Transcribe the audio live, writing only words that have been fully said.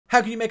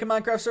How can you make a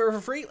Minecraft server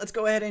for free? Let's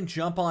go ahead and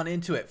jump on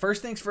into it.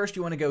 First things first,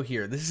 you want to go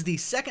here. This is the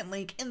second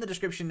link in the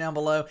description down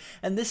below,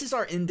 and this is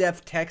our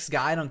in-depth text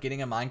guide on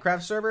getting a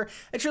Minecraft server.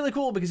 It's really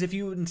cool because if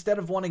you, instead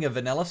of wanting a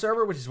vanilla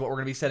server, which is what we're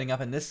going to be setting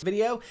up in this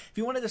video, if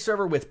you wanted a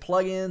server with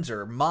plugins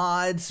or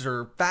mods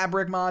or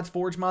fabric mods,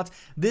 forge mods,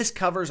 this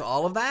covers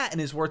all of that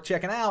and is worth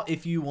checking out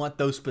if you want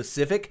those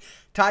specific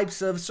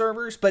types of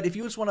servers. But if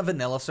you just want a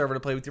vanilla server to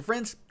play with your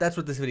friends, that's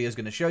what this video is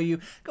going to show you.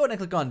 Go ahead and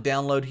click on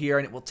download here,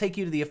 and it will take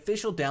you to the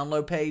official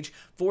download page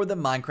for the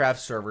Minecraft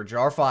server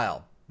jar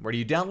file. Where do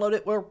you download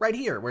it? Well, right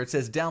here, where it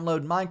says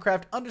download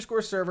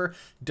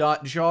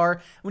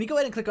Minecraft_server.jar. When you go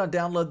ahead and click on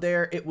download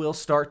there, it will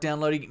start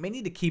downloading. You may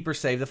need to keep or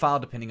save the file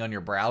depending on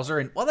your browser.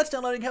 And while that's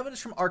downloading, have it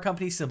from our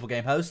company,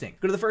 SimpleGameHosting.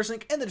 Go to the first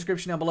link in the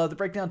description down below, the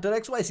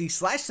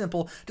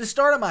breakdown.xyz/simple, to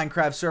start a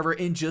Minecraft server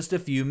in just a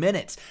few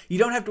minutes. You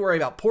don't have to worry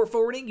about port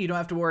forwarding. You don't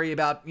have to worry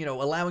about,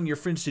 allowing your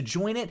friends to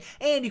join it.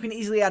 And you can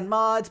easily add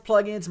mods,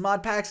 plugins,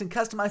 mod packs, and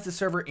customize the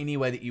server any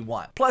way that you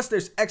want. Plus,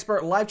 there's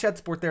expert live chat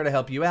support there to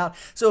help you out.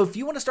 So if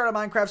you want to start a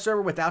Minecraft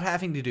server without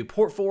having to do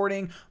port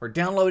forwarding or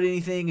download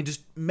anything and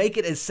just make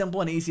it as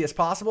simple and easy as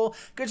possible,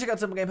 go check out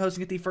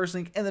SimpleGameHosting at the first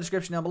link in the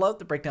description down below,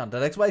 the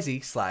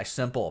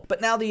breakdown.xyz/simple. But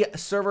now the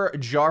server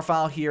jar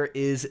file here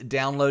is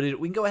downloaded.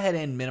 We can go ahead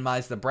and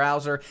minimize the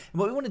browser. And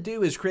what we want to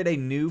do is create a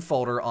new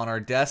folder on our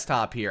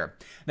desktop here.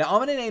 Now I'm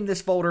going to name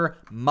this folder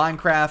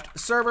Minecraft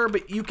Server,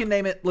 but you can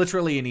name it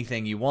literally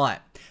anything you want.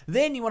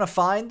 Then you want to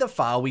find the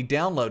file we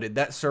downloaded,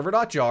 that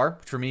server.jar,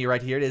 which for me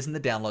right here it is in the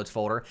downloads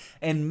folder,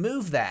 and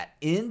move that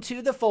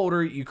into the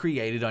folder you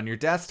created on your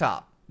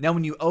desktop. Now,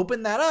 when you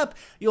open that up,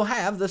 you'll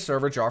have the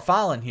server jar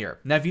file in here.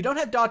 Now, if you don't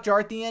have .jar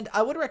at the end,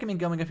 I would recommend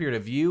going up here to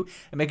view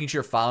and making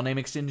sure file name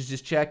extensions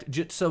is checked,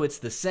 just so it's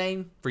the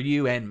same for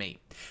you and me.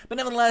 But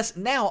nevertheless,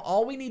 now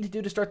all we need to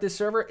do to start this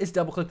server is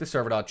double click the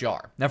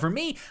server.jar. Now for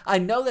me, I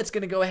know that's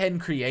going to go ahead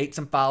and create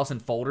some files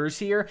and folders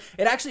here.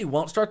 It actually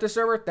won't start the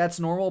server, that's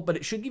normal, but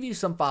it should give you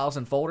some files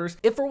and folders.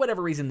 If for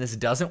whatever reason this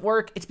doesn't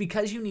work, it's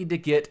because you need to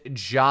get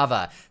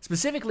Java.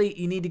 Specifically,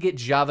 you need to get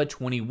Java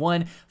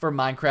 21 for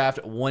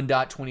Minecraft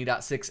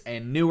 1.20.6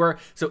 and newer.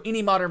 So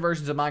any modern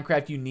versions of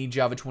Minecraft, you need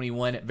Java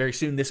 21. Very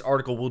soon this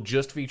article will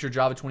just feature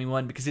Java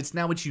 21 because it's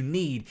now what you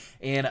need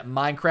in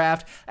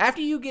Minecraft.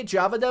 After you get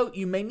Java though,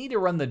 you may need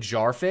to run the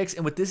jar fix,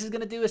 and what this is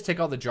going to do is take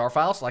all the jar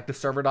files like the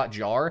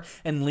server.jar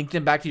and link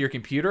them back to your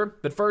computer.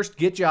 But first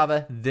get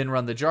Java, then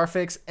run the jar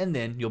fix, and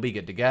then you'll be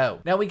good to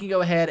go. Now we can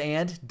go ahead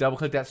and double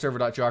click that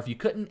server.jar if you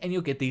couldn't, and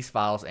you'll get these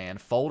files and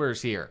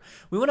folders here.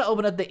 We want to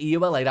open up the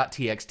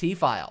eula.txt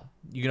file.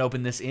 You can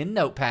open this in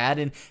Notepad,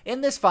 and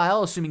in this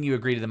file, assuming you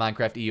agree to the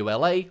Minecraft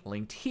EULA,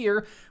 linked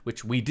here,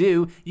 which we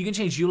do, you can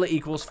change EULA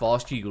equals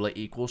false to EULA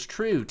equals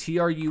true,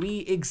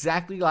 TRUE,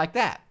 exactly like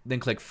that. Then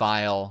click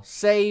File,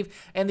 Save,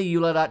 and the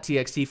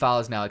eula.txt file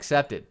is now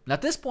accepted. Now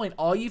at this point,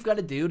 all you've got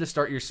to do to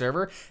start your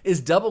server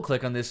is double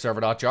click on this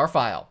server.jar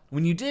file.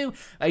 When you do,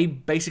 a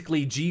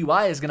basically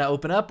GUI is going to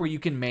open up where you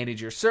can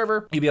manage your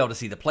server. You'll be able to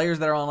see the players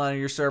that are online on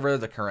your server,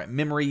 the current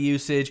memory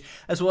usage,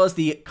 as well as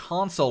the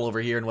console over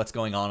here and what's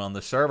going on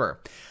the server.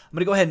 I'm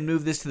going to go ahead and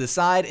move this to the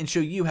side and show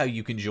you how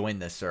you can join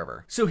this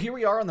server. So here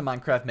we are on the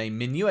Minecraft main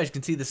menu. As you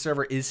can see, the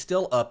server is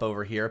still up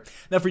over here.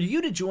 Now for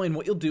you to join,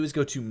 what you'll do is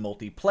go to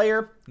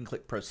multiplayer and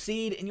click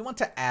proceed, and you want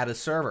to add a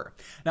server.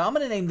 Now I'm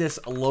going to name this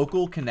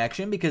local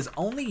connection because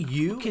only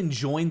you can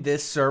join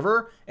this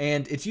server,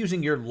 and it's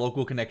using your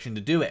local connection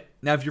to do it.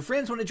 Now, if your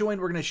friends want to join,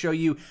 we're going to show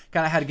you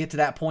kind of how to get to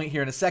that point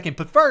here in a second.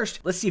 But first,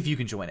 let's see if you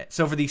can join it.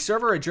 So for the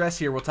server address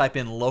here, we'll type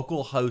in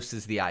localhost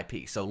as the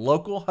IP. So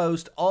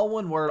localhost, all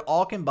one word,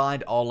 all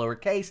combined, all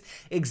lowercase,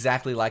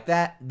 exactly like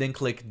that. Then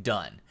click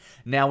done.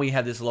 Now we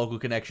have this local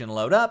connection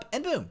load up,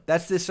 and boom,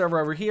 that's this server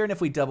over here. And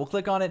if we double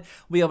click on it,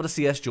 we'll be able to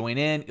see us join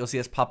in. You'll see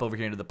us pop over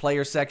here into the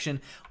player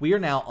section. We are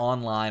now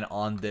online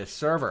on this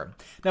server.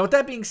 Now with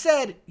that being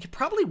said, you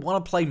probably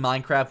want to play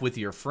Minecraft with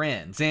your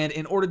friends, and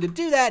in order to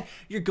do that,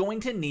 you're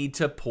going to need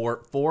to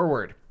port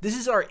forward. This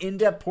is our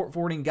in-depth port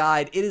forwarding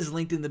guide. It is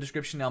linked in the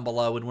description down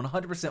below and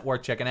 100%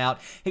 worth checking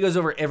out. It goes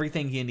over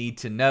everything you need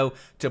to know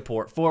to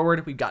port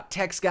forward. We've got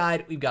text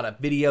guide, we've got a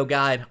video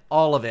guide,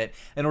 all of it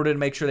in order to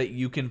make sure that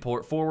you can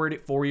port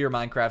forward for your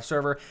Minecraft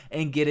server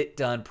and get it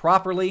done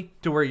properly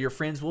to where your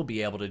friends will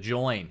be able to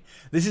join.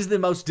 This is the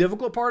most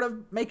difficult part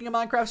of making a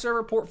Minecraft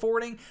server, port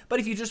forwarding, but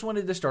if you just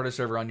wanted to start a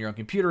server on your own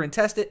computer and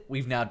test it,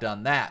 we've now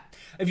done that.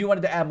 If you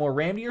wanted to add more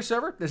RAM to your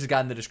server, there's a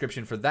guide in the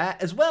description for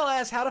that, as well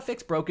as how to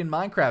fix broken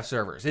Minecraft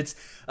servers. It's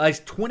a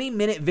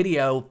 20-minute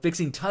video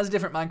fixing tons of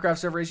different Minecraft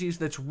server issues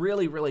that's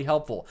really, really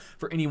helpful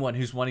for anyone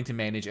who's wanting to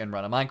manage and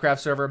run a Minecraft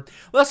server.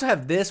 We also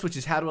have this, which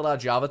is how to allow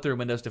Java through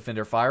Windows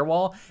Defender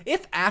Firewall.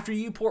 If after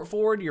you port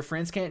forward, your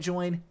friends can't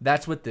join,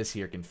 that's what this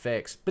here can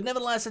fix. But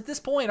nevertheless, at this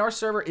point, our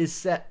server is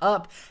set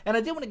up, and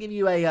I did want to give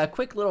you a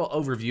quick little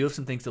overview of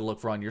some things to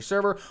look for on your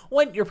server.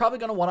 One, you're probably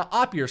going to want to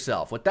op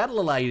yourself. What that'll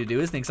allow you to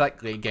do is things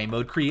like game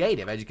mode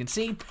creative. As you can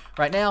see,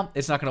 right now,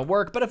 it's not going to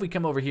work, but if we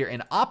come over here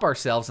and op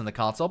ourselves in the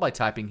console by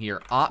typing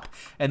here op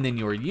and then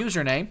your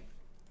username,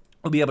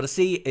 we'll be able to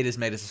see it is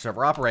made as a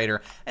server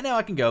operator, and now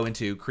I can go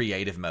into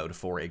creative mode,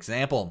 for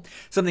example.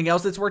 Something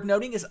else that's worth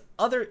noting is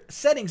other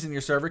settings in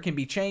your server can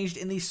be changed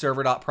in the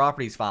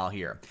server.properties file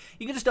here.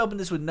 You can just open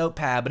this with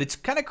Notepad, but it's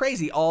kind of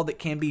crazy all that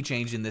can be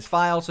changed in this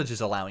file, such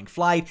as allowing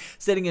flight,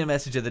 setting a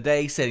message of the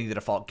day, setting the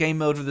default game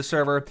mode for the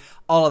server.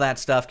 All of that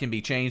stuff can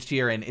be changed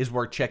here and is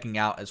worth checking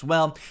out as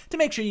well to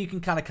make sure you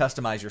can kind of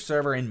customize your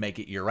server and make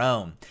it your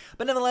own.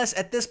 But nonetheless,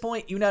 at this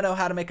point, you now know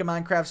how to make a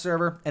Minecraft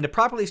server, and to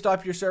properly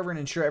stop your server and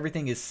ensure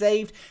everything is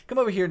saved, come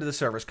over here to the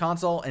server's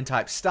console and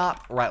type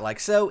stop right like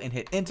so and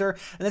hit enter,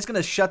 and that's going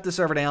to shut the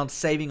server down,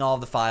 saving all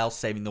of the files,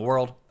 saving the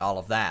world, all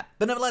of that.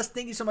 But nonetheless,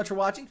 thank you so much for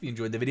watching. If you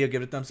enjoyed the video,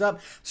 give it a thumbs up,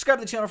 subscribe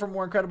to the channel for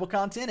more incredible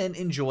content, and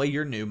enjoy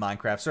your new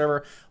Minecraft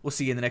server. We'll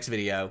see you in the next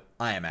video.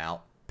 I am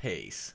out. Peace.